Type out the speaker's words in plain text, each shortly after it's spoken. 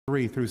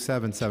3 through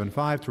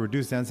 775 to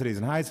reduce densities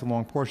and heights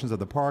along portions of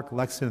the park,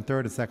 Lexington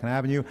 3rd and 2nd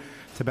Avenue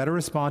to better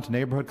respond to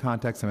neighborhood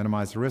context and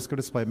minimize the risk of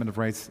displacement of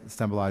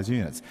race-stabilized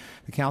units.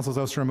 The council is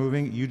also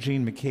removing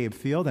Eugene McCabe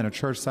Field and a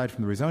church site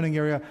from the rezoning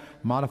area,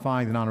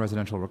 modifying the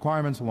non-residential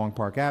requirements along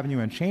Park Avenue,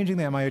 and changing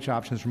the MIH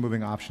options,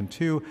 removing option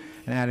 2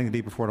 and adding the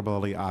deep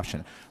affordability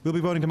option. We'll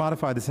be voting to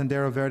modify the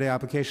Sendero Verde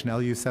application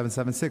LU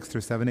 776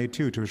 through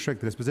 782 to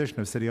restrict the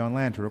disposition of city-owned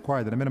land to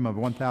require that a minimum of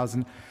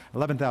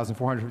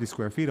 11,450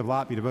 square feet of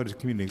lot be devoted to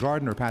community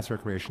garden or passive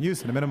recreation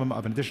use, and a minimum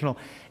of an additional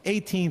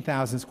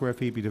 18,000 square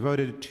feet be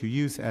devoted to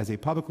use as a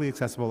publicly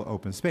accessible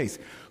open space.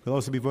 We'll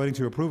also be voting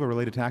to approve a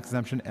related tax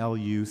exemption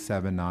LU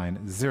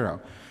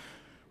 790.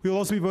 We will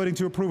also be voting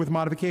to approve with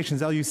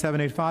modifications LU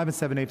 785 and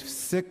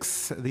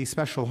 786, the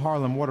special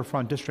Harlem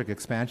waterfront district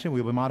expansion.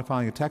 We will be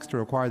modifying the text to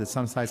require that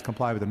some sites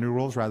comply with the new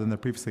rules rather than the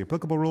previously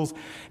applicable rules,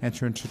 and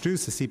to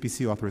introduce a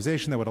CPC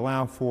authorization that would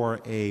allow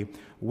for a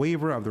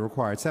waiver of the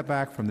required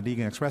setback from the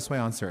Deegan Expressway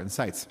on certain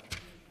sites.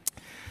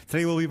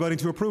 Today we'll be voting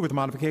to approve with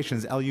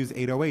modifications LUs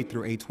 808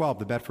 through 812,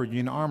 the Bedford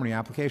Union Armory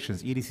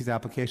applications, EDC's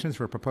applications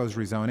for proposed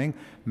rezoning,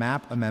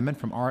 map amendment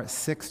from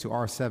R6 to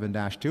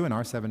R7-2 and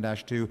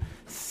R7-2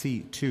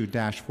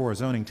 C2-4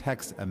 zoning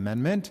text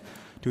amendment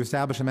to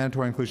establish a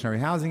mandatory inclusionary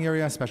housing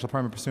area, special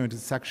permit pursuant to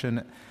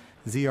section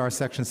ZR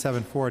section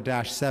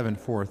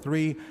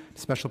 74-743,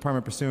 special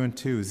permit pursuant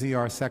to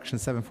ZR section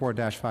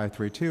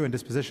 74-532, and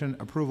disposition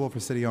approval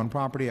for city-owned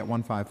property at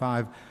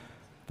 155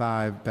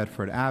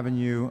 Bedford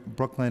Avenue,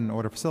 Brooklyn, in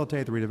order to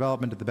facilitate the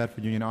redevelopment of the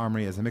Bedford Union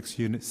Armory as a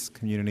mixed-use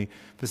community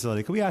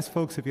facility. Could we ask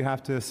folks, if you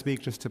have to speak,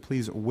 just to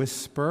please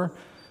whisper?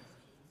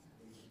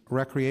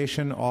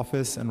 Recreation,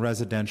 office, and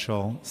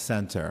residential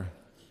center.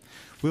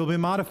 We'll be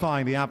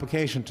modifying the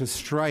application to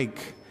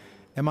strike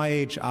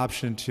MIH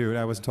option 2.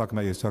 I wasn't talking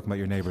about you, I was talking about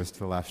your neighbors to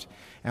the left.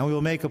 And we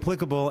will make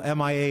applicable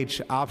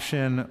MIH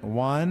option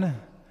 1.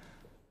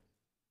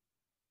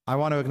 I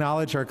want to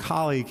acknowledge our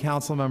colleague,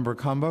 Councilmember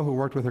Cumbo, who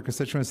worked with her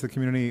constituents in the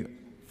community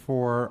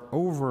for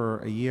over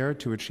a year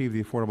to achieve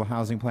the affordable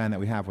housing plan that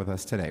we have with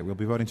us today. We'll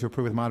be voting to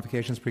approve with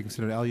modifications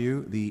pre-considered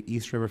LU, the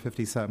East River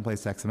 50 Sutton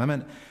Place Text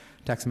Amendment.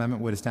 Text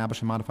amendment would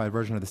establish a modified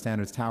version of the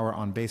standards tower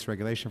on base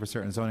regulation for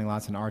certain zoning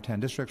lots in R10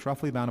 districts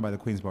roughly bounded by the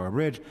Queensboro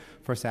Bridge,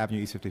 1st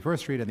Avenue, East 51st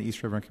Street, and the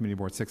East River and Community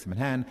Board 6 in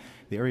Manhattan.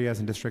 The areas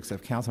and districts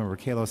of Councilmember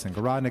Kalos and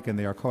Garodnik, and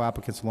they are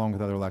co-applicants along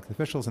with other elected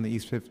officials in the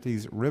East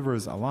 50s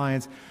Rivers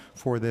Alliance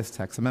for this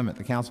text amendment.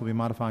 The council will be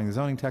modifying the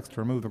zoning text to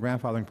remove the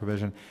grandfathering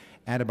provision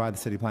added by the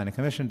City Planning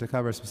Commission to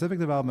cover a specific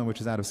development which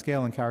is out of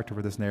scale and character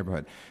for this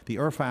neighborhood. The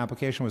IRFA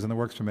application was in the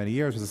works for many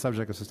years, was the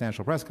subject of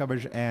substantial press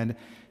coverage, and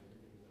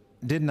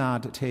did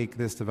not take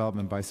this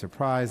development by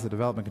surprise. The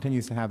development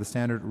continues to have the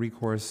standard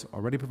recourse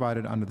already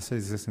provided under the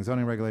city's existing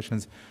zoning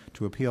regulations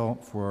to appeal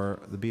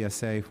for the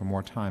BSA for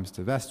more times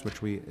to vest,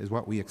 which is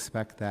what we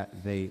expect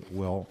that they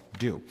will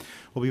do.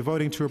 We'll be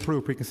voting to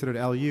approve preconsidered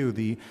LU,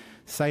 the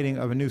siting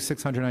of a new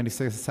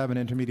 696-7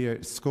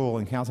 intermediate school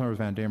in Councilmember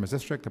Van Damer's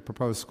district. The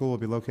proposed school will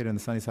be located in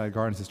the Sunnyside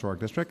Gardens Historic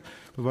District.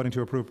 We're voting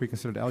to approve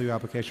preconsidered LU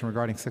application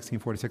regarding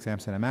 1646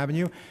 Amsterdam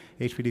Avenue.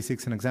 HPD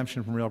seeks an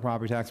exemption from real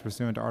property tax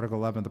pursuant to Article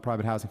 11 of the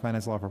Private Housing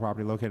Finance Law for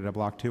property located at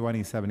Block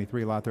 2,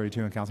 73, Lot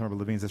 32 in Councilmember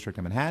Levine's district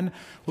in Manhattan.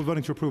 We're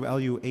voting to approve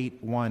LU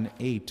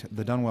 818,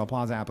 the Dunwell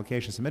Plaza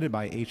application submitted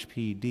by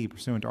HPD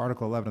pursuant to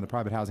Article 11 of the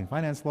Private Housing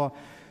Finance Law.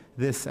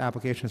 This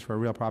application is for a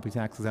real property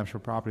tax exemption for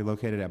property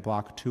located at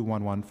Block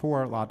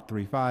 2114, Lot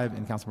 35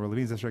 in Councilmember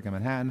Levine's district in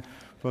Manhattan.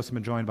 We've also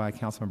been joined by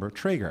Councilmember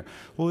Traeger.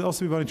 We'll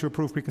also be voting to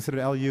approve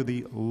preconsidered LU,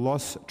 the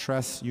Los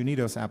Tres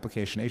Unidos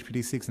application.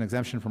 HPD seeks an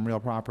exemption from real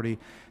property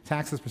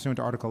taxes pursuant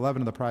to Article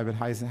 11 of the Private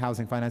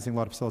Housing Financing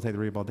Law to facilitate the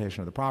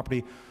rehabilitation of the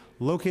property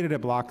located at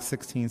Block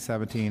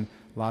 1617,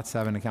 Lot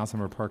 7 in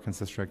Councilmember Perkins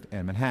district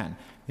in Manhattan.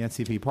 The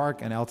NCP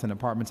Park and Elton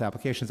Apartments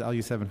applications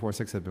LU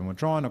 746 have been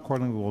withdrawn.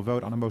 Accordingly, we will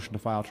vote on a motion to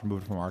file to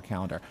remove it from our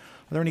calendar.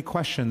 Are there any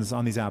questions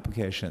on these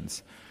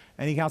applications?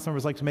 Any council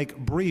members like to make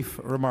brief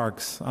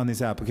remarks on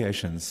these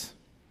applications?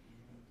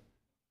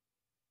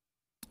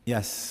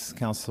 Yes,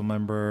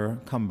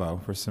 Councilmember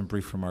Cumbo for some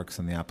brief remarks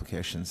on the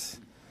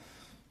applications.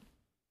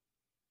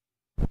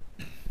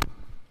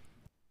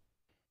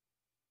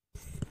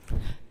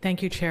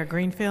 Thank you, Chair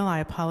Greenfield. I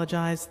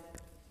apologize.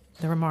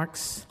 The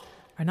remarks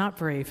are not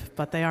brief,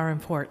 but they are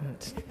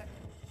important.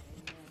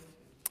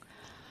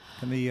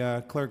 Can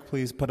the clerk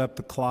please put up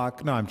the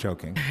clock? No, I'm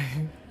joking.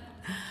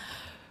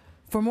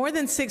 For more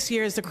than 6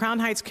 years, the Crown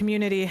Heights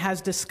community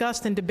has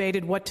discussed and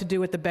debated what to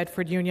do with the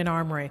Bedford Union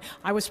Armory.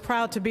 I was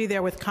proud to be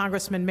there with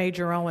Congressman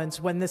Major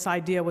Owens when this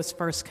idea was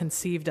first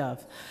conceived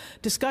of.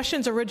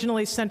 Discussions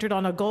originally centered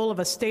on a goal of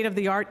a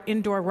state-of-the-art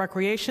indoor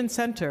recreation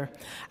center.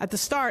 At the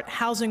start,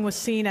 housing was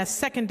seen as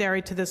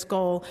secondary to this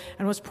goal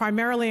and was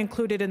primarily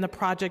included in the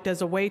project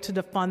as a way to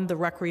defund the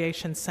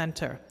recreation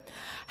center.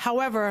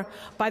 However,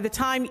 by the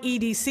time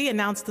EDC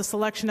announced the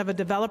selection of a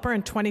developer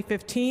in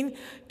 2015,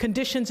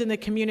 conditions in the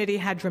community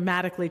had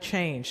dramatically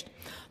changed.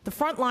 The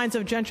front lines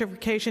of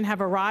gentrification have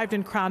arrived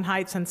in Crown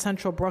Heights and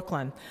central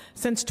Brooklyn.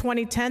 Since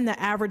 2010, the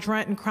average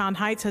rent in Crown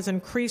Heights has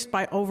increased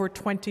by over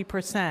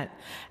 20%,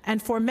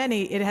 and for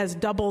many, it has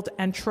doubled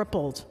and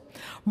tripled.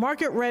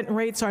 Market rent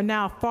rates are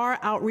now far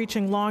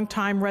outreaching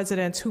longtime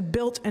residents who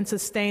built and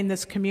sustained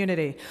this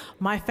community.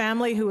 My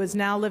family, who has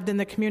now lived in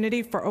the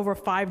community for over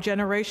 5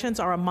 generations,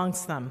 are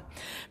amongst them.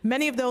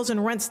 Many of those in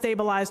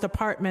rent-stabilized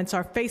apartments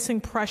are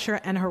facing pressure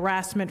and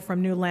harassment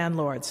from new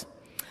landlords.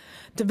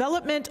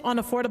 Development on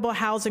affordable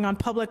housing on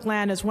public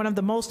land is one of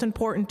the most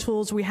important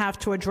tools we have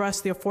to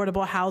address the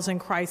affordable housing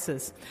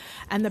crisis.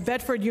 And the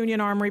Bedford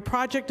Union Armory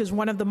project is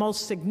one of the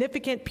most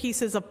significant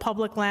pieces of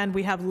public land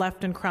we have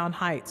left in Crown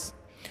Heights.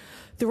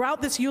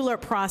 Throughout this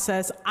ULURP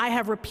process, I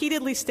have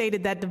repeatedly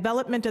stated that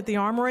development at the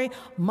Armory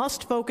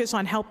must focus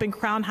on helping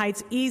Crown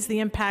Heights ease the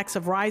impacts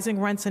of rising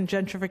rents and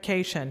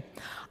gentrification.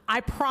 I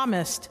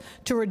promised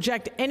to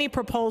reject any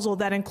proposal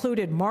that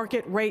included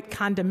market rate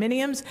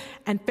condominiums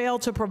and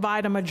failed to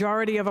provide a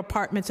majority of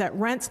apartments at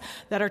rents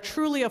that are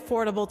truly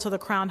affordable to the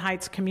Crown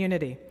Heights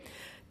community.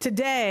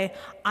 Today,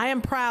 I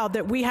am proud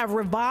that we have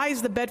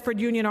revised the Bedford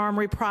Union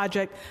Armory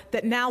project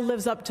that now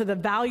lives up to the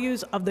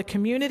values of the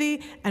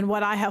community and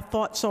what I have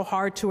fought so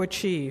hard to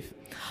achieve.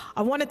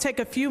 I want to take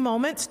a few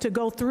moments to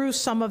go through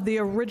some of the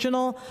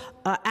original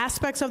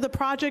aspects of the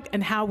project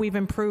and how we've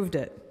improved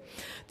it.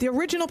 The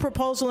original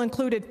proposal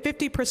included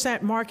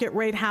 50% market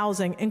rate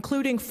housing,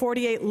 including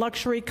 48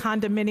 luxury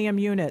condominium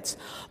units.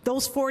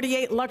 Those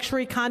 48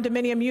 luxury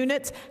condominium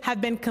units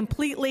have been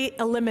completely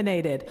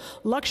eliminated.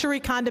 Luxury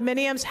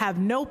condominiums have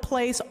no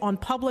place on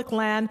public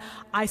land.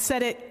 I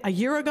said it a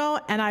year ago,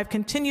 and I've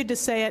continued to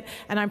say it,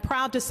 and I'm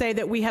proud to say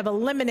that we have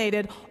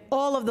eliminated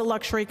all of the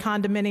luxury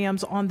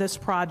condominiums on this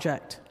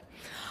project.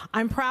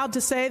 I'm proud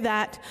to say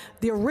that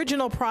the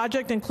original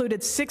project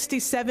included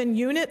 67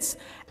 units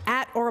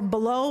at or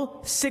below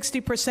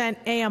 60%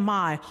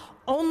 AMI,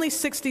 only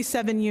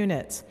 67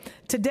 units.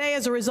 Today,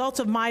 as a result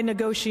of my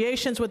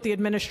negotiations with the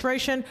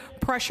administration,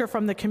 pressure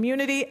from the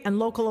community and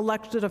local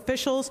elected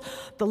officials,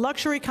 the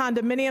luxury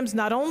condominiums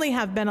not only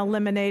have been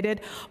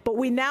eliminated, but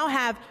we now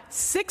have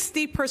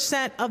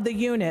 60% of the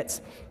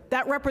units.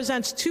 That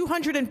represents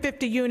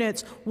 250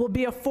 units will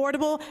be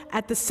affordable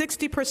at the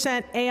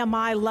 60%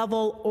 AMI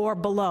level or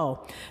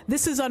below.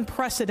 This is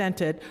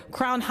unprecedented.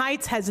 Crown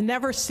Heights has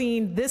never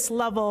seen this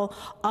level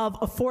of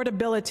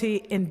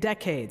affordability in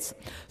decades.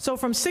 So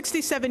from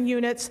 67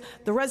 units,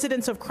 the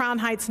residents of Crown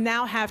Heights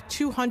now have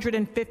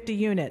 250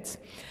 units.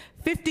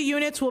 50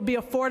 units will be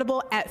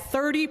affordable at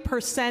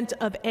 30%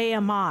 of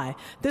AMI.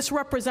 This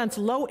represents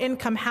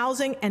low-income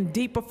housing and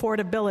deep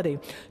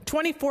affordability.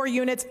 24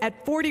 units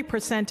at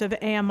 40% of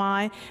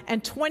AMI,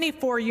 and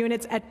 24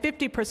 units at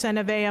 50%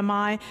 of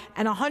AMI,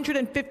 and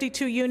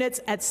 152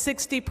 units at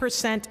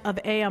 60% of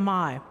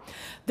AMI.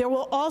 There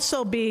will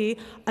also be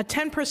a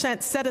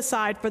 10% set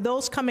aside for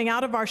those coming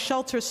out of our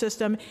shelter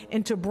system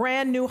into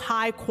brand new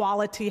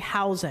high-quality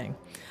housing.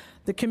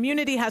 The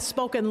community has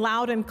spoken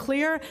loud and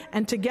clear,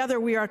 and together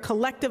we are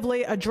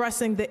collectively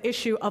addressing the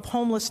issue of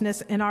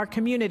homelessness in our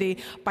community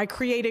by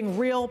creating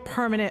real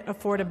permanent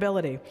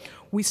affordability.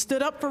 We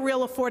stood up for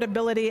real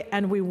affordability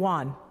and we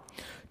won.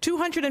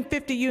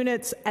 250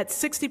 units at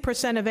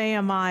 60% of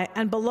AMI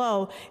and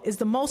below is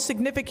the most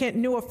significant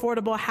new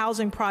affordable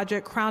housing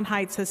project Crown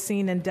Heights has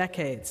seen in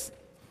decades.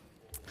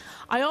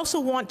 I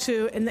also want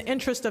to, in the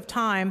interest of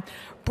time,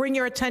 bring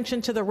your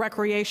attention to the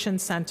Recreation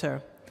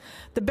Center.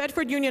 The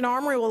Bedford Union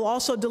Armory will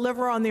also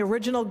deliver on the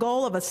original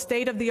goal of a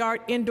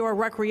state-of-the-art indoor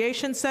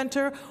recreation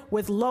center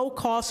with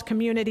low-cost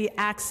community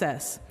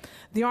access.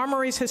 The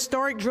Armory's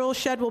historic drill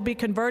shed will be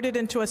converted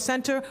into a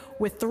center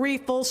with 3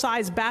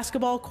 full-size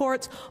basketball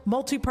courts,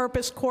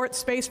 multi-purpose court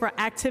space for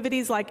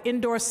activities like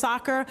indoor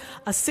soccer,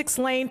 a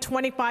 6-lane,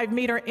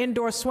 25-meter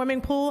indoor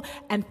swimming pool,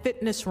 and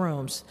fitness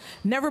rooms.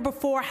 Never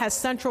before has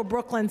Central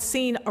Brooklyn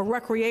seen a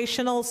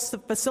recreational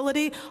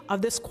facility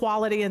of this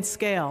quality and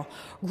scale.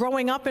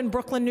 Growing up in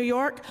Brooklyn, New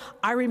York,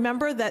 I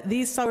remember that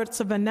these sorts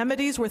of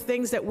amenities were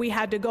things that we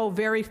had to go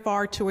very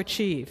far to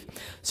achieve.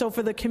 So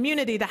for the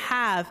community to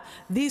have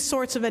these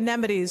sorts of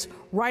amenities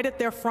right at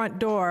their front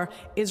door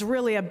is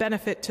really a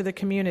benefit to the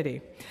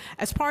community.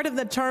 As part of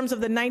the terms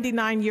of the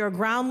 99-year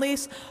ground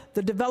lease,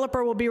 the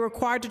developer will be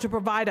required to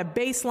provide a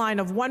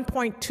baseline of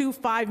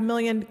 $1.25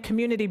 million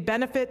community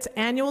benefits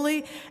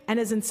annually and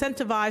is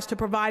incentivized to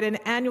provide an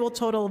annual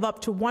total of up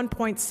to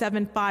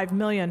 $1.75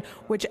 million,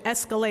 which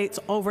escalates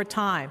over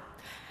time.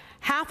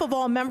 Half of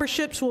all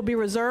memberships will be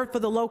reserved for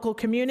the local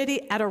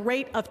community at a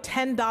rate of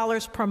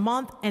 $10 per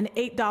month and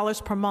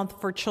 $8 per month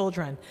for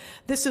children.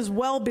 This is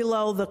well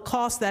below the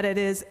cost that it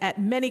is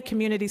at many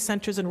community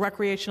centers and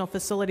recreational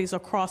facilities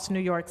across New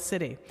York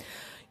City.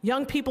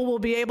 Young people will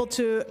be able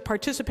to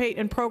participate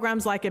in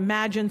programs like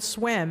Imagine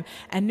Swim,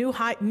 and New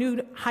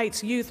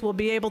Heights youth will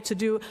be able to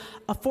do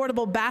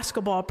affordable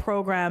basketball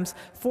programs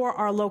for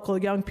our local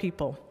young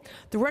people.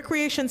 The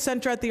Recreation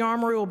Center at the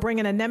Armory will bring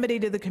an amenity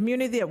to the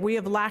community that we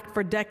have lacked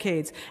for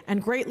decades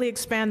and greatly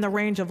expand the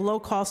range of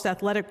low-cost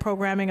athletic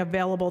programming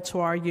available to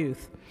our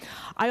youth.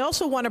 I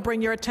also want to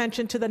bring your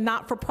attention to the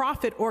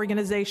not-for-profit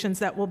organizations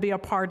that will be a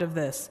part of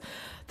this.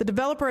 The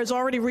developer has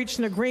already reached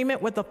an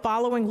agreement with the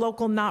following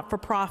local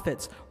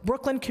not-for-profits: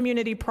 Brooklyn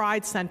Community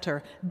Pride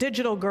Center,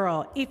 Digital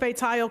Girl, Ife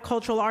Tayo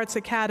Cultural Arts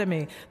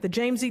Academy, the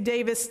James E.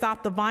 Davis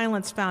Stop the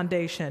Violence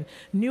Foundation,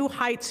 New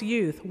Heights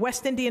Youth,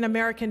 West Indian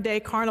American Day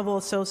Carnival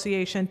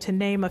Association, to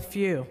name a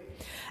few.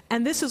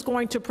 And this is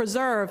going to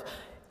preserve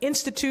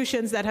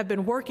institutions that have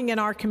been working in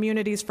our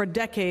communities for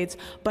decades,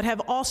 but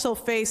have also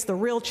faced the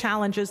real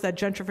challenges that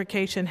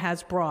gentrification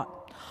has brought.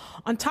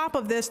 On top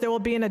of this, there will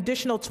be an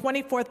additional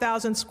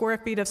 24,000 square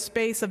feet of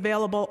space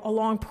available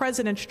along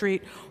President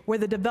Street, where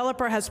the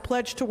developer has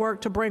pledged to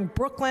work to bring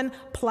Brooklyn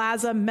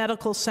Plaza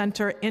Medical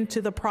Center into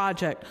the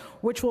project,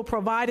 which will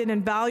provide an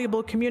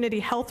invaluable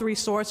community health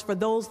resource for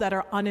those that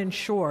are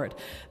uninsured.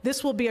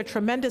 This will be a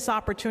tremendous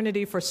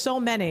opportunity for so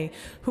many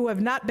who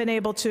have not been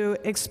able to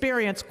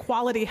experience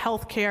quality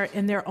health care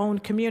in their own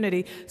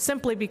community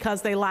simply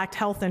because they lacked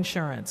health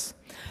insurance.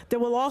 There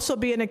will also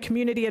be a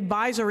community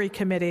advisory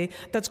committee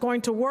that's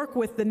going to work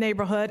with the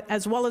neighborhood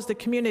as well as the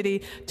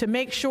community to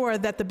make sure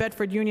that the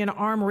Bedford Union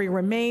Armory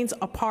remains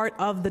a part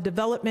of the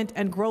development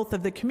and growth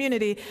of the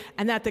community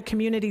and that the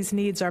community's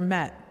needs are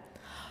met.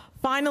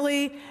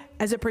 Finally,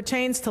 as it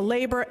pertains to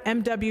labor,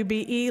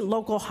 MWBE,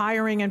 local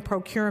hiring and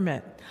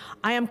procurement,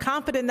 I am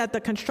confident that the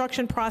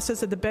construction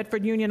process of the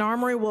Bedford Union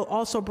Armory will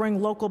also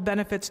bring local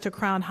benefits to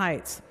Crown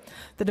Heights.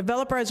 The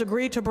developer has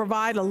agreed to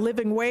provide a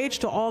living wage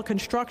to all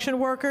construction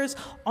workers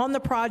on the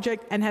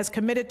project and has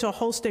committed to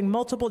hosting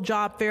multiple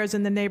job fairs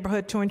in the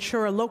neighborhood to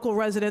ensure local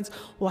residents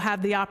will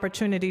have the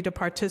opportunity to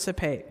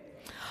participate.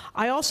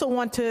 I also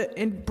want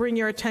to bring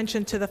your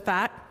attention to the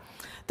fact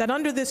that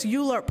under this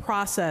ULURP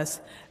process,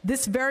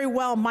 this very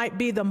well might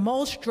be the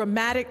most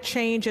dramatic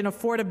change in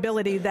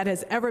affordability that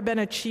has ever been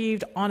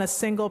achieved on a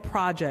single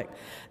project.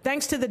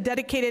 Thanks to the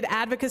dedicated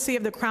advocacy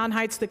of the Crown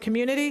Heights, the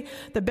community,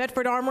 the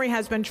Bedford Armory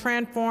has been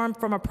transformed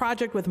from a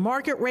project with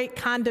market rate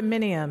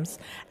condominiums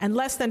and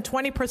less than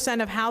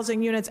 20% of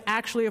housing units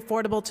actually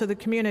affordable to the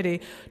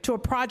community to a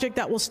project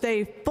that will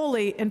stay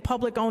fully in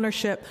public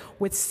ownership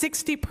with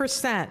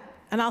 60%.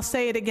 And I'll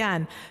say it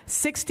again,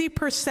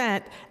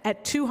 60%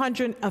 at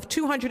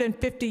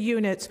 250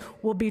 units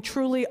will be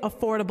truly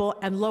affordable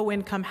and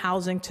low-income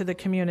housing to the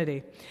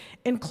community.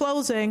 In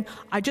closing,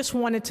 I just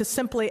wanted to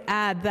simply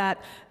add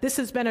that this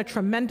has been a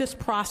tremendous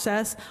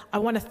process. I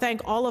want to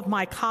thank all of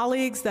my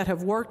colleagues that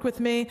have worked with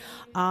me.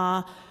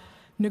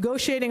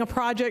 Negotiating a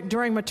project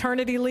during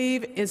maternity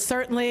leave is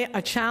certainly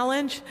a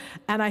challenge,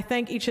 and I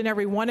thank each and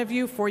every one of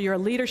you for your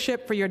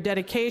leadership, for your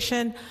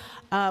dedication.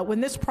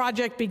 When this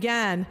project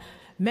began,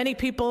 many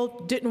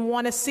people didn't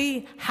want to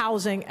see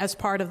housing as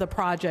part of the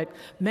project.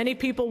 Many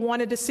people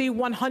wanted to see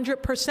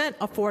 100%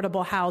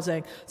 affordable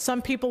housing.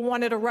 Some people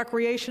wanted a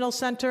recreational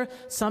center.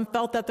 Some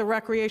felt that the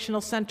recreational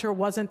center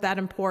wasn't that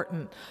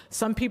important.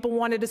 Some people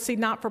wanted to see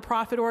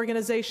not-for-profit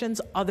organizations.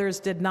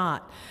 Others did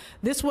not.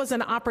 This was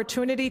an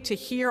opportunity to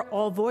hear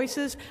all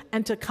voices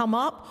and to come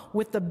up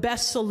with the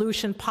best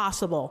solution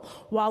possible.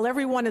 While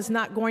everyone is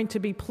not going to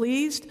be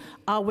pleased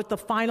with the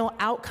final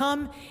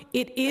outcome,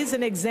 it is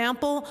an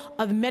example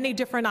of many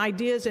different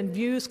ideas and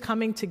views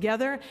coming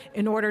together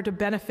in order to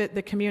benefit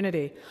the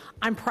community.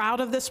 I'm proud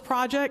of this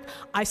project.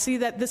 I see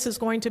that this is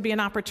going to be an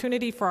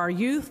opportunity for our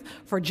youth,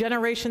 for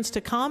generations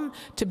to come,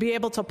 to be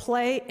able to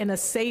play in a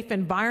safe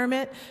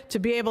environment, to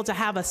be able to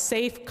have a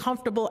safe,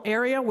 comfortable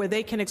area where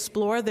they can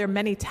explore their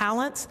many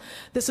talents.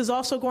 This is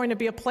also going to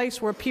be a place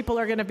where people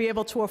are going to be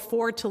able to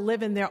afford to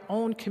live in their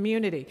own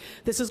community.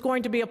 This is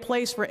going to be a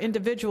place for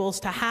individuals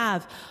to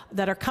have,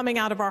 that are coming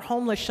out of our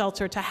homeless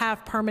shelter, to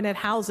have permanent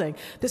housing.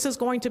 This is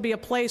going to be a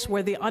place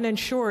where the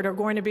uninsured are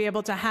going to be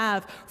able to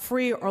have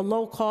free or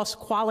low-cost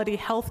quality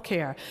health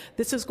care.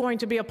 This is going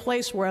to be a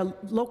place where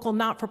local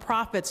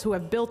not-for-profits who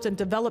have built and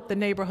developed the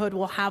neighborhood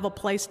will have a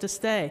place to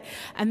stay.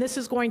 And this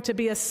is going to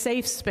be a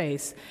safe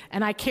space.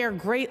 And I care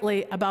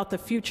greatly about the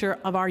future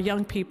of our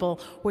young people,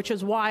 which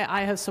is why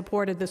I have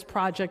supported this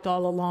project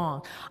all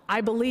along.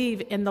 I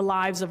believe in the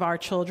lives of our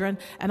children,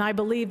 and I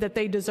believe that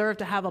they deserve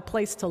to have a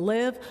place to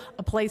live,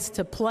 a place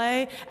to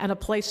play, and a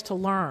place to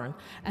learn.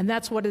 And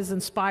that's what has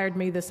inspired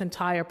me this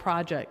entire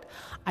project.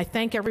 I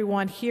thank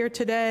everyone here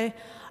today.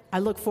 I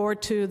look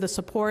forward to the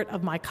support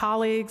of my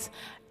colleagues,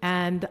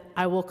 and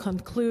I will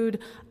conclude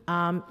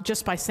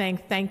just by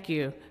saying thank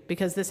you,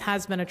 because this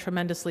has been a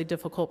tremendously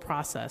difficult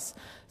process.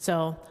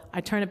 So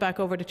I turn it back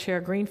over to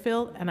Chair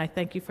Greenfield, and I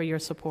thank you for your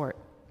support.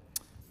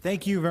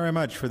 Thank you very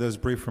much for those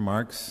brief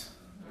remarks.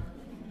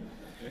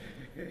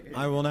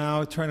 I will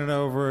now turn it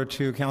over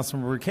to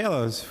Councilmember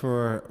Kalos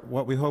for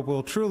what we hope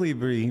will truly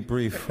be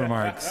brief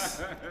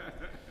remarks.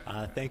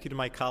 Thank you to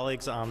my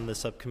colleagues on the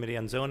Subcommittee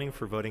on Zoning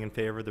for voting in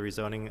favor of the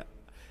rezoning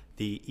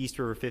the East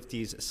River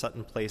 50s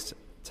Sutton Place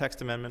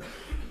text amendment.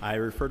 I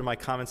refer to my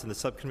comments in the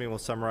subcommittee and will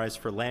summarize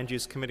for Land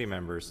Use Committee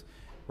members.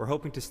 We're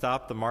hoping to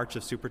stop the march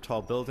of super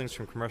tall buildings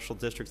from commercial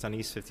districts on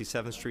East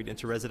 57th Street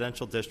into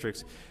residential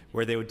districts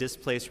where they would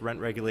displace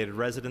rent-regulated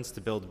residents to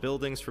build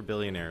buildings for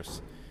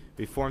billionaires.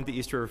 We formed the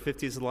East River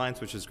 50s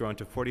Alliance, which has grown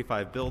to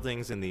 45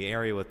 buildings in the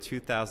area with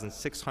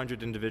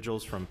 2,600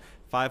 individuals from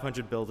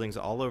 500 buildings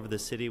all over the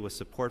city, with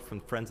support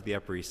from Friends of the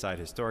Upper East Side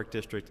Historic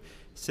District,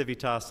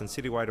 Civitas, and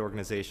citywide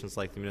organizations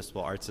like the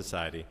Municipal Art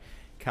Society.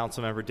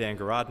 Councilmember Dan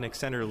Garodnick,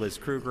 Senator Liz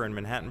Krueger, and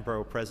Manhattan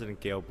Borough President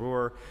Gail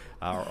Brewer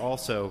are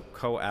also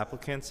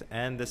co-applicants,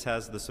 and this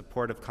has the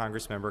support of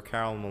Congressmember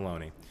Carol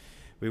Maloney.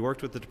 We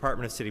worked with the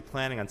Department of City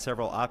Planning on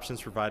several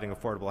options for providing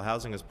affordable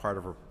housing as part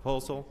of our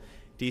proposal.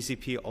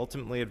 DCP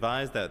ultimately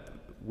advised that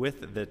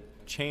with the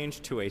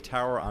change to a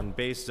tower on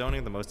base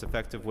zoning, the most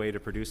effective way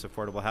to produce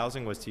affordable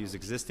housing was to use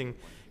existing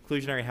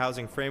inclusionary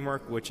housing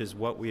framework, which is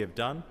what we have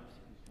done.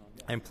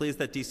 I'm pleased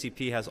that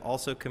DCP has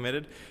also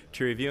committed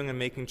to reviewing and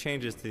making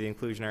changes to the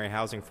inclusionary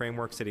housing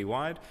framework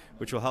citywide,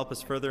 which will help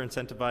us further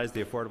incentivize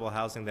the affordable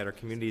housing that our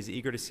community is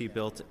eager to see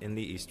built in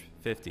the East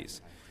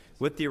 50s.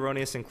 With the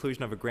erroneous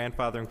inclusion of a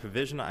grandfathering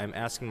provision, I am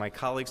asking my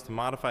colleagues to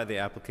modify the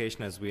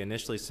application as we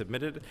initially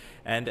submitted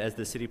and as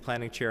the City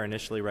Planning Chair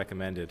initially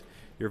recommended.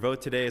 Your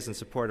vote today is in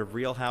support of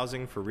real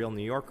housing for real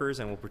New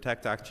Yorkers and will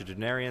protect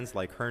octogenarians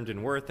like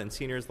Herndon Worth and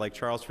seniors like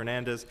Charles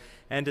Fernandez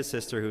and his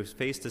sister who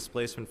face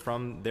displacement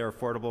from their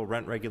affordable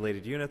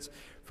rent-regulated units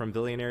from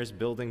billionaires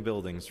building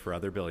buildings for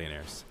other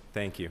billionaires.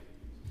 Thank you.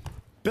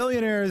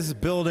 Billionaires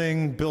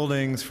building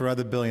buildings for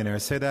other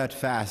billionaires. Say that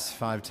fast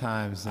 5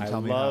 times and tell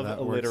me how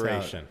that works out.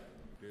 Alliteration.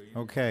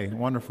 Okay,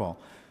 wonderful.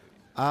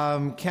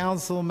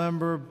 Council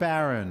Member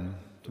Barron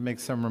to make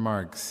some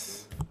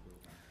remarks.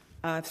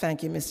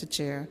 Thank you, Mr.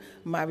 Chair.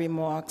 My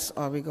remarks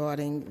are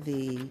regarding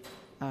the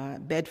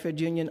Bedford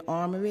Union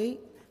Armory,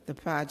 the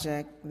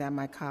project that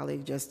my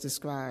colleague just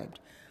described.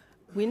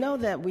 We know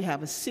that we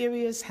have a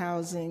serious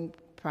housing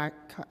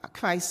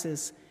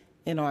crisis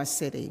in our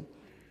city.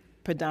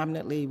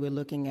 Predominantly, we're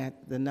looking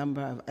at the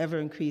number of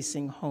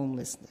ever-increasing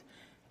homelessness.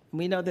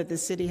 We know that the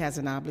city has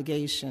an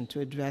obligation to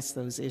address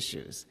those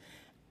issues.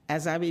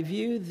 As I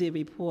reviewed the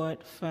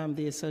report from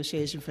the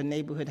Association for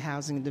Neighborhood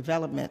Housing and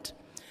Development,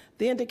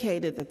 they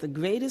indicated that the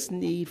greatest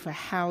need for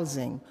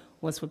housing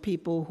was for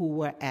people who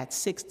were at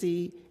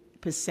 60%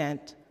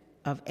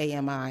 of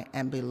AMI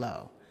and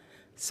below.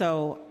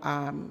 So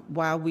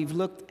while we've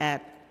looked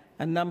at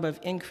a number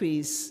of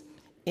increase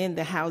in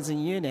the housing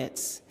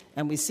units,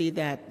 and we see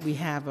that we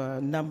have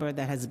a number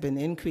that has been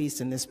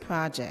increased in this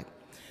project,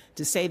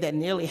 to say that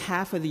nearly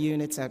half of the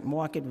units at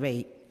market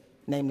rate,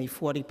 namely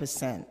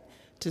 40%,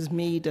 to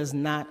me does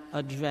not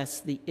address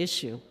the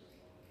issue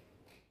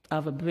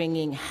of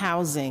bringing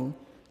housing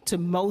to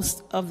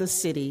most of the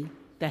city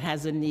that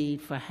has a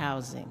need for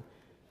housing.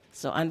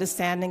 So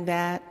understanding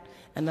that,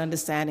 and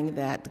understanding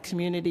that the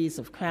communities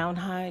of Crown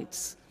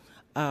Heights,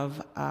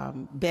 of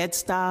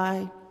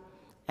Bed-Stuy,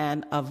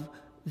 and of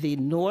the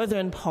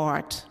northern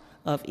part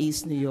of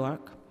East New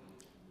York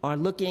are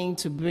looking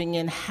to bring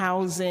in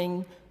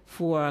housing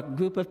for a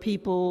group of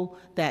people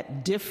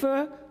that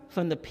differ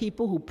from the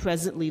people who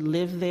presently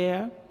live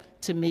there,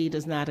 to me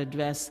does not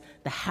address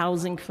the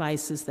housing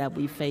crisis that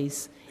we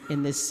face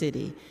in this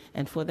city.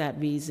 And for that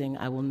reason,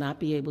 I will not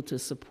be able to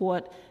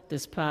support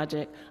this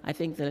project. I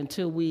think that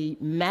until we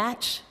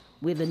match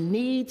where the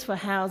needs for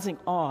housing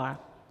are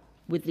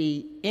with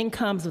the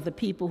incomes of the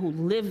people who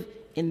live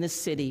in this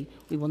city,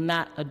 we will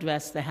not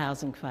address the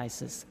housing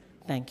crisis.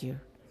 Thank you.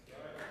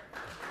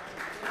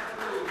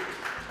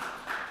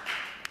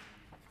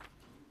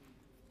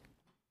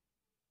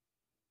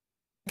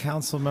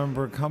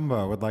 Councilmember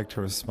Cumbo would like to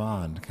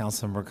respond.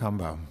 Councilmember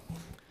Cumbo.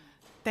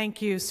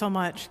 Thank you so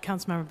much,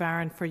 Councilmember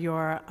Barron, for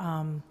your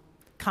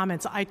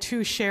comments. I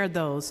too shared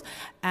those.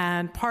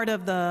 And part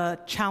of the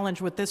challenge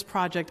with this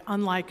project,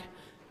 unlike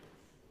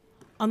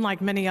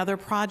many other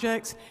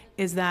projects,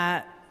 is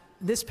that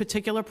this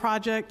particular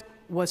project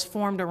was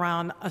formed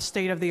around a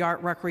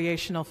state-of-the-art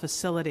recreational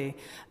facility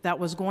that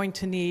was going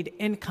to need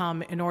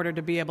income in order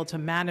to be able to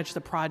manage the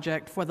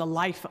project for the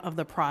life of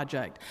the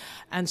project.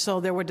 And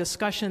so there were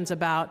discussions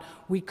about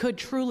we could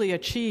truly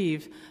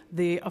achieve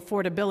the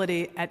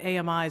affordability at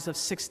AMIs of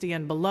 60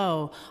 and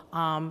below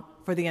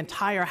for the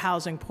entire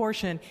housing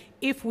portion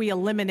if we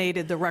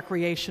eliminated the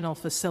recreational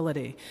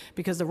facility.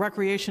 Because the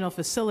recreational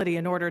facility,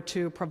 in order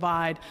to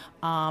provide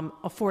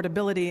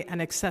affordability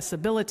and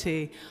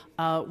accessibility,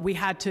 we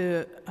had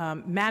to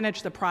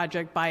manage the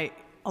project by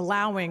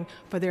allowing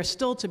for there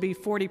still to be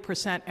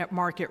 40% at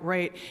market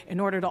rate in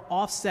order to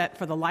offset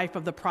for the life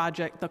of the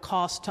project the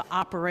cost to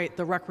operate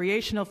the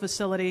recreational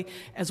facility,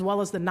 as well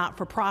as the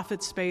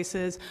not-for-profit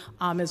spaces,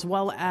 as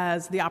well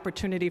as the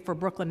opportunity for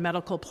Brooklyn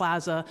Medical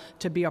Plaza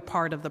to be a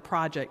part of the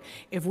project.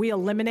 If we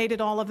eliminated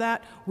all of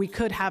that, we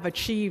could have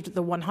achieved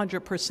the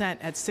 100%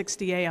 at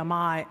 60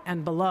 AMI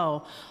and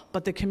below,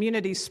 but the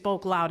community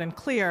spoke loud and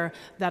clear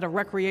that a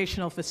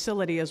recreational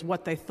facility is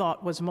what they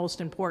thought was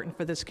most important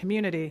for this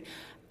community.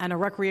 And a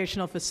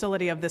recreational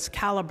facility of this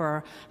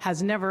caliber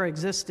has never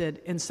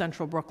existed in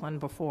central Brooklyn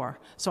before.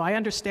 So I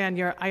understand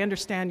your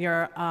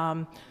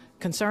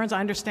concerns. I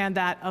understand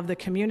that of the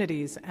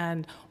communities,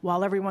 and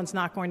while everyone's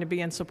not going to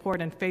be in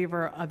support and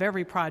favor of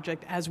every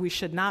project, as we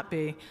should not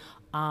be,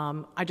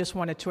 I just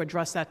wanted to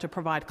address that to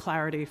provide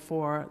clarity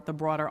for the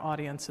broader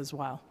audience as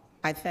well.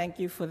 I thank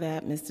you for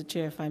that, Mr.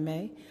 Chair, if I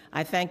may.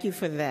 I thank you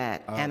for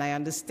that, and I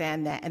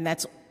understand that. And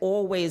that's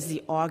always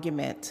the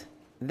argument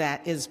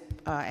that is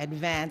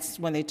advanced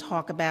when they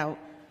talk about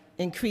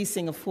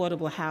increasing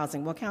affordable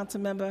housing. Well,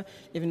 Councilmember,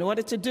 if in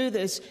order to do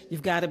this,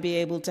 you've got to be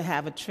able to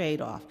have a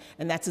trade-off.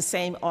 And that's the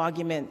same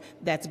argument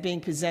that's being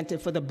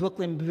presented for the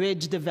Brooklyn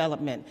Bridge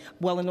development.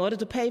 Well, in order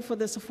to pay for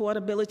this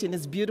affordability and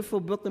this beautiful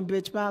Brooklyn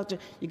Bridge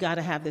project, you got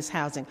to have this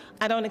housing.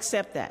 I don't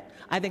accept that.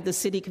 I think the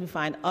city can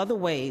find other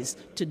ways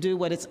to do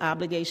what its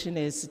obligation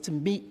is to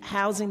meet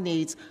housing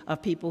needs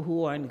of people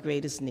who are in the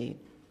greatest need.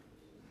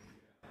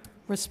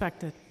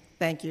 Respected.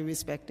 Thank you,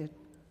 respected.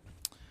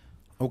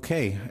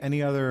 Okay,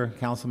 any other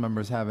council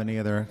members have any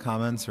other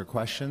comments or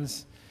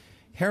questions?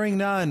 Hearing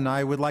none,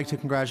 I would like to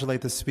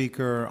congratulate the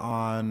speaker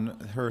on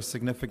her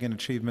significant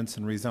achievements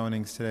in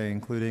rezonings today,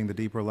 including the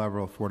deeper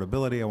level of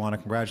affordability. I want to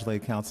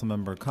congratulate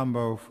Councilmember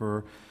Cumbo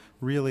for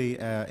really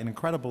an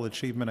incredible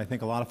achievement. I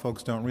think a lot of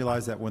folks don't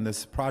realize that when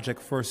this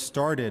project first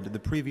started, the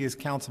previous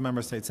council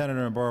member, state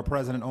senator, and borough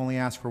president only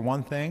asked for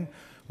one thing,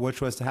 which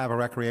was to have a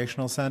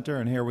recreational center,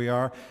 and here we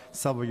are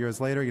several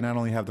years later. You not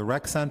only have the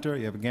rec center,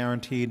 you have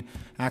guaranteed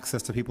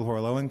access to people who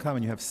are low income,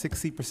 and you have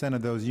 60%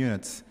 of those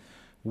units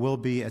will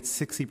be at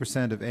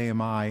 60% of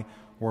AMI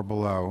or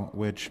below,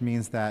 which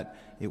means that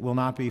it will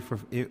not be for,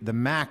 the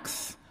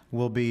max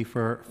will be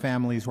for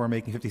families who are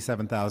making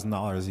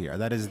 $57,000 a year.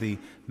 That is the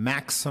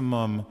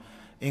maximum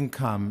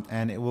income,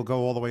 and it will go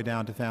all the way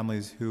down to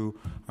families who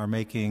are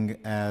making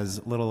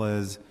as little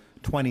as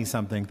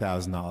 $20-something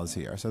thousand a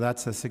year. So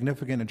that's a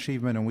significant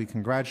achievement, and we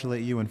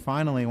congratulate you. And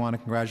finally, I want to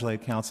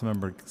congratulate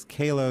Councilmember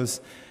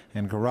Kalos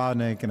and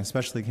Gorodnik, and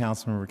especially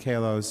Councilmember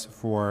Kalos,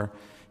 for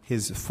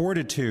his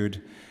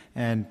fortitude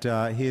and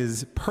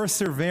his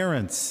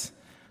perseverance.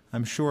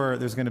 I'm sure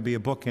there's going to be a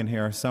book in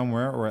here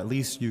somewhere, or at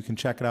least you can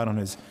check it out on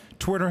his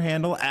Twitter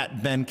handle,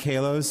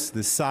 @BenKalos,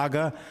 the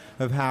saga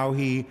of how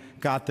he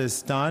got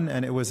this done.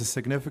 And it was a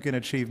significant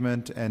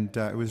achievement, and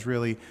it was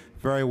really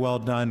very well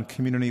done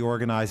community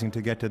organizing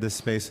to get to this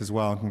space as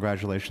well, and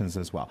congratulations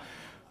as well.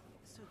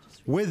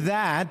 With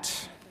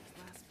that,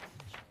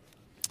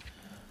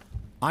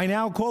 I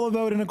now call a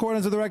vote in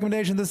accordance with the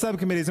recommendation of the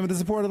subcommittees and with the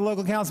support of the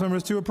local council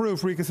members to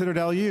approve reconsidered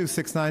LU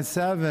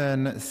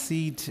 697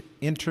 Seat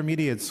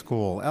Intermediate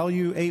School,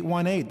 LU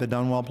 818, the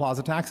Dunwell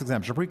Plaza tax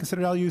exemption,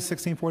 reconsidered LU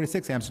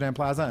 1646 Amsterdam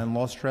Plaza and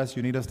Los Tres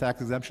Unidos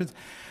tax exemptions,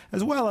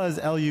 as well as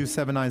LU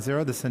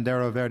 790, the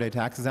Sendero Verde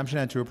tax exemption,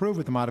 and to approve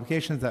with the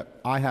modifications that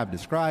I have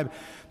described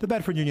the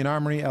Bedford Union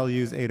Armory,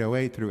 LUs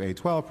 808 through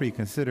 812,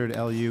 reconsidered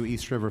LU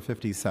East River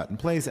 50 Sutton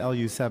Place,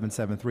 LU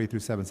 773 through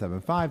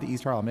 775, the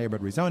East Harlem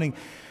neighborhood rezoning,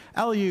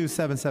 LU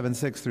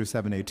 776 through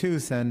 782,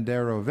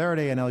 Sendero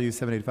Verde, and LU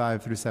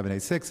 785 through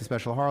 786, the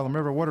Special Harlem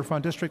River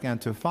Waterfront District, and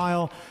to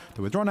file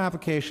the withdrawn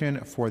application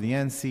for the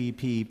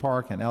NCP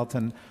Park and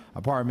Elton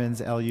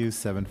Apartments, LU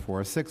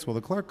 746. Will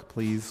the clerk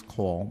please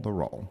call the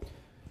roll?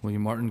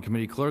 William Martin,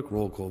 Committee Clerk.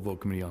 Roll call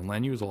vote, Committee on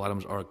Land Use. All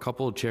items are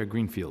coupled. Chair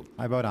Greenfield.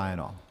 I vote aye on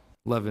all.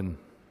 Levin.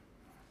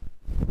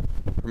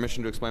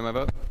 Permission to explain my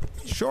vote?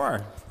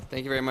 Sure.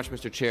 Thank you very much,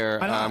 Mr. Chair.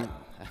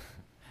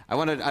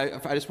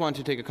 I just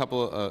wanted to take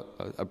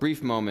a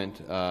brief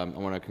moment. I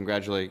want to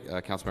congratulate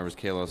Councilmembers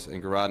Kalos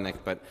and Gorodnik,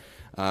 but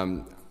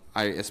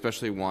I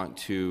especially want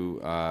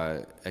to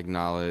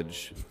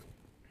acknowledge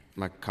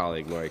my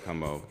colleague, Lori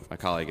Cumbo, my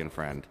colleague and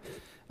friend.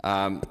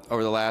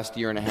 Over the last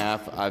year and a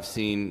half, I've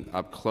seen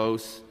up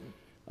close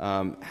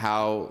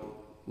how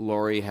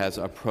Lori has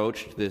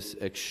approached this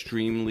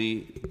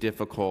extremely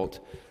difficult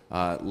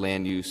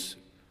land use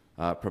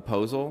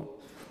proposal,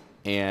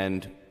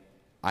 and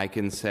I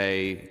can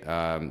say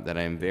that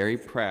I am very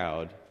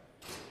proud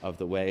of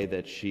the way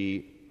that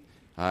she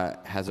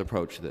has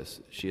approached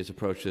this. She has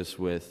approached this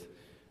with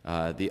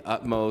the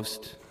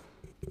utmost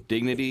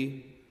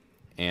dignity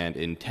and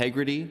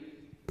integrity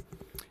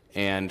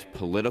and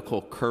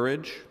political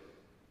courage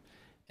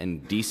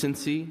and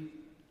decency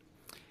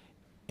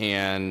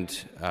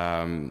and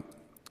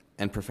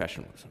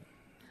professionalism.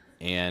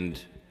 And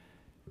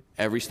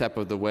every step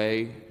of the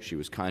way, she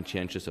was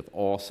conscientious of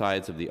all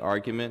sides of the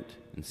argument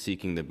and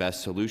seeking the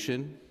best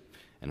solution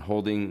and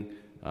holding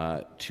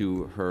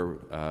to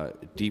her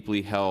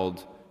deeply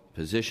held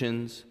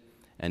positions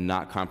and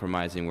not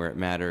compromising where it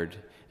mattered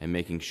and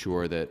making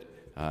sure that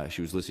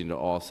she was listening to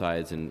all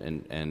sides and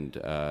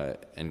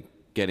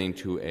getting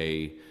to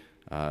a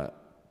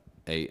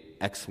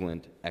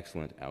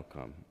excellent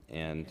outcome.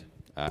 And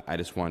I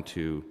just want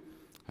to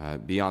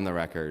be on the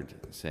record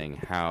saying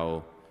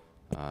how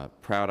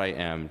proud I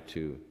am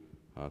to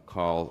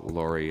call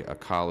Lori a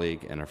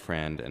colleague and a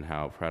friend, and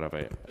how proud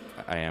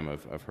I am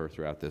of her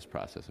throughout this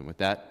process. And with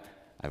that,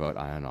 I vote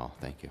aye on all.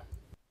 Thank you.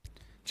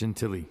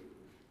 Gentili.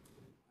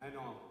 Aye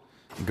on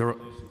all.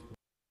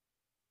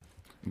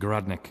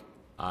 Gorodnik.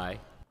 Aye.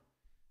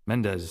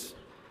 Mendez.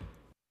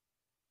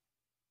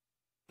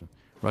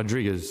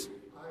 Rodriguez.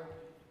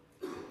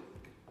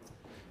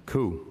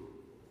 Koo.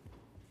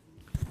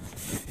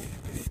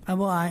 I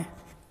will aye.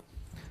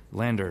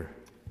 Lander.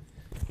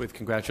 With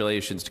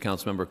congratulations to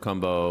Councilmember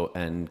Cumbo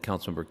and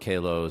Councilmember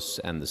Kalos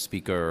and the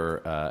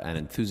Speaker and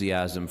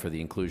enthusiasm for the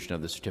inclusion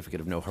of the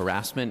Certificate of No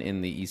Harassment in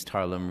the East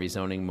Harlem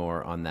rezoning.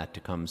 More on that to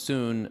come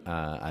soon.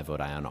 I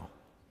vote aye on all.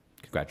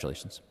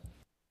 Congratulations.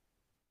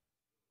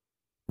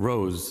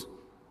 Rose.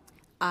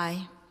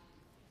 Aye.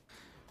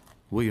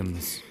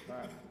 Williams.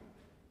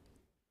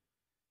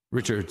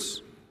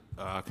 Richards.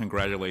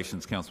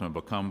 Congratulations,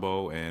 Councilmember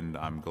Cumbo, and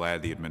I'm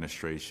glad the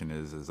administration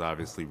is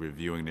obviously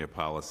reviewing their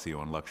policy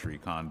on luxury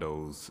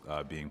condos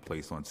being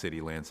placed on city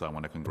land. So I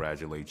want to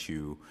congratulate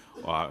you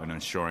on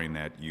ensuring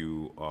that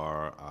you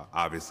are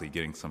obviously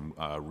getting some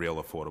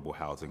real affordable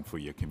housing for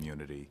your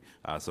community.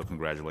 So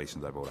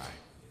congratulations, I vote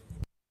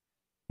aye.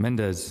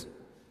 Mendez.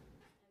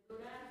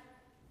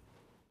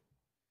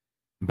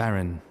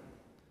 Barron.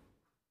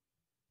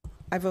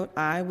 I vote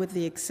aye with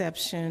the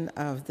exception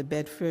of the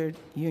Bedford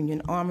Union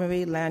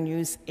Armory, land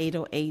use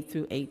 808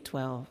 through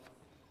 812,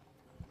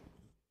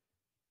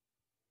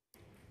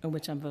 in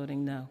which I'm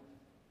voting no.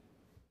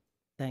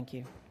 Thank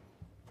you.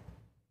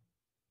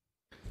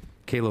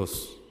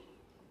 Kalos.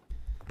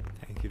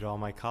 Thank you to all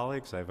my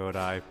colleagues. I vote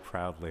aye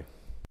proudly.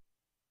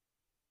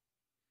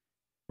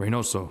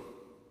 Reynoso.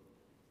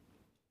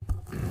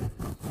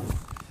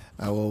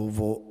 I will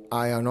vote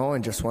aye on all,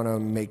 and just want to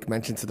make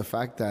mention to the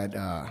fact that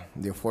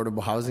the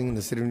affordable housing in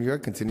the city of New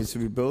York continues to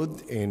be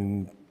built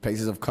in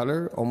places of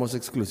color almost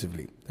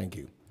exclusively. Thank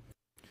you.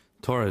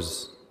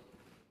 Torres.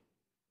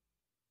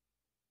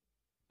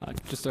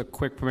 Just a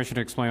quick permission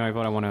to explain my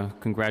vote. I want to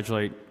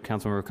congratulate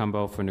Councilmember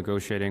Cumbo for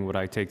negotiating what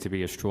I take to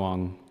be a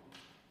strong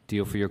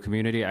deal for your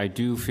community. I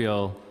do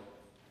feel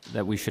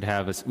that we should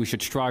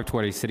strive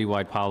toward a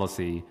citywide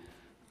policy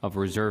of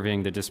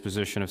reserving the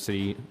disposition of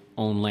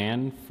city-owned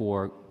land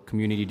for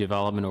community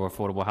development or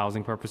affordable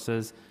housing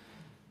purposes.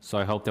 So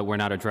I hope that we're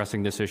not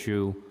addressing this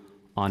issue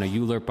on a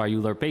ULURP by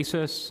ULURP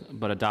basis,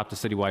 but adopt a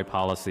citywide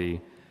policy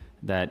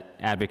that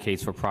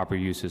advocates for proper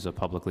uses of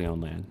publicly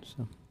owned land.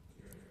 So,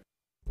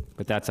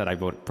 but that said, I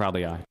vote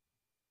proudly aye.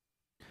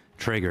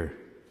 Traeger.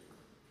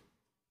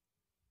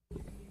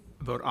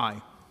 Vote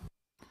aye.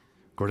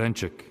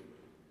 Gordenchik.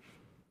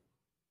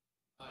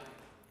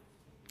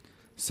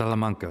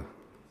 Salamanca.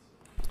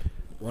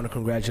 I want to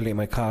congratulate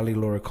my colleague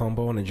Laura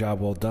Combo on a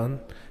job well done,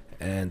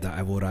 and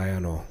I vote aye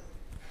on all.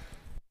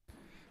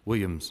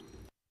 Williams.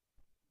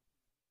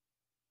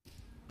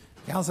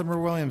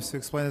 Councilmember Williams to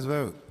explain his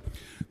vote.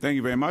 Thank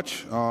you very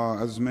much.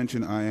 As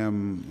mentioned, I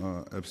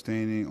am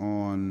abstaining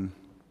on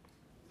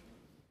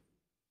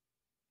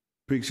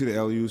previously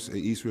the LUs at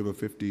East River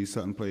 50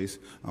 Sutton Place.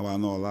 I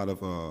know a lot of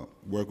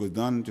work was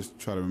done just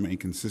to try to remain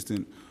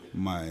consistent.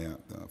 My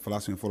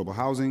philosophy on affordable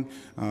housing,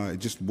 it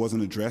just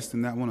wasn't addressed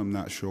in that one. I'm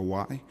not sure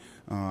why.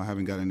 I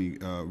haven't got any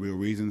real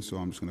reason, so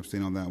I'm just going to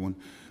abstain on that one.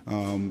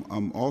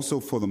 I'm also,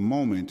 for the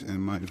moment, and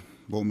my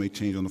vote may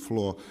change on the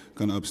floor,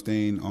 going to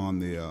abstain on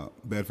the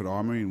Bedford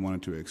Armory and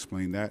wanted to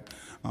explain that.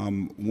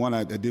 One,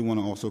 I did want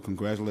to also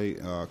congratulate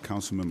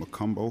Councilmember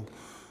Cumbo.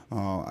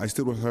 I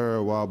stood with her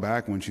a while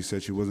back when she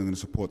said she wasn't going to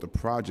support the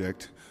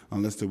project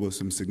unless there was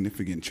some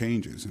significant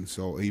changes. And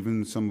so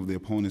even some of the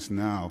opponents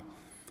now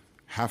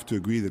have to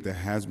agree that there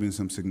has been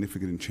some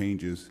significant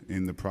changes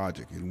in the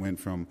project. It went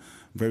from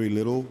very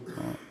little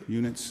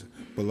units,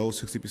 below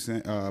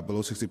 60%,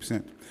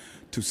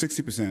 to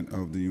 60%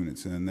 of the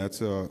units, and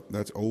that's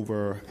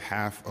over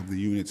half of the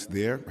units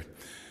there.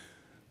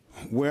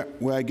 Where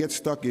I get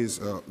stuck is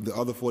the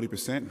other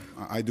 40%.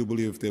 I do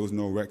believe if there was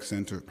no rec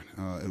center,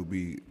 it would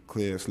be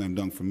clear, slam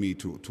dunk for me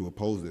to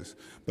oppose this.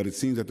 But it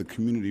seems that the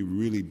community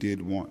really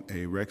did want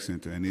a rec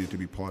center and needed to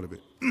be part of it.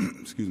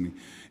 Excuse me.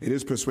 It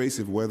is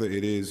persuasive whether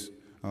it is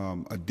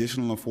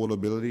additional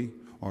affordability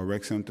or a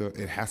rec center.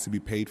 It has to be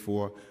paid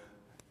for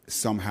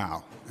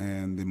somehow,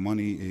 and the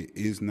money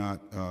is not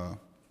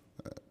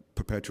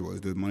perpetual.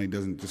 The money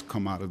doesn't just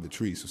come out of the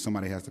tree, so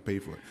somebody has to pay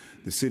for it.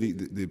 The city,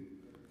 the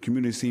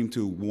community seem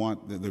to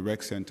want the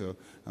rec center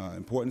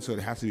important, so it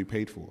has to be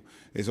paid for.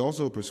 It's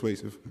also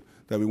persuasive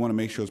that we want to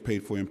make sure it's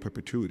paid for in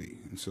perpetuity.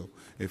 And so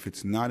if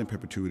it's not in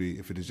perpetuity,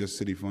 if it is just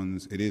city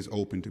funds, it is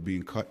open to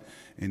being cut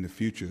in the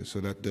future. So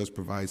that does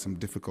provide some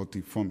difficulty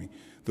for me.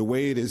 The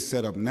way it is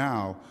set up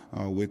now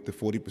with the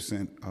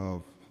 40%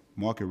 of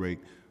market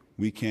rate,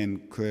 we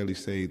can clearly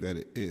say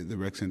that the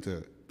rec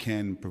center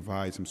can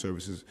provide some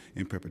services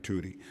in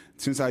perpetuity.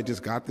 Since I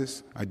just got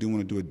this, I do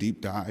want to do a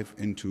deep dive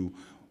into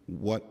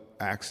what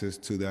access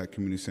to that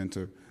community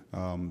center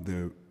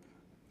the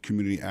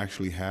community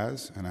actually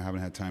has, and I haven't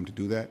had time to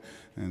do that.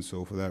 And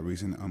so for that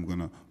reason, I'm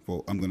going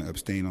to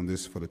abstain on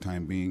this for the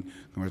time being.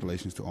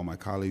 Congratulations to all my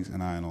colleagues,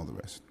 and I and all the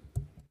rest.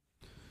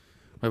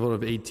 By a vote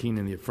of 18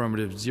 in the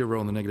affirmative, 0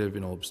 in the negative,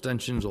 and all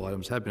abstentions, all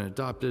items have been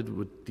adopted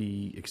with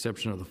the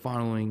exception of the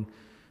following.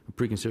 A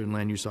preconsidered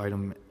land use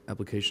item,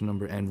 application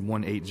number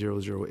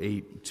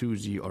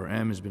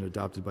N1800820RM has been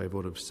adopted by a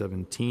vote of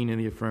 17 in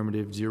the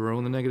affirmative, 0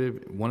 in the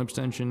negative, 1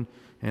 abstention,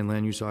 and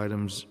land use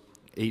items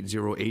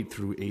 808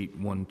 through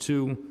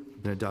 812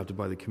 have been adopted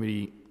by the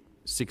committee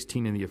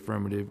 16 in the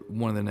affirmative,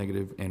 1 in the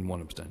negative, and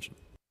 1 abstention.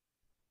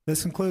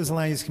 This concludes the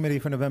Land Use Committee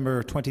for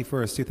November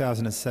 21st,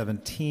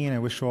 2017. I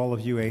wish all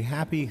of you a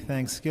happy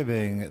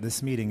Thanksgiving.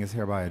 This meeting is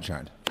hereby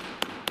adjourned.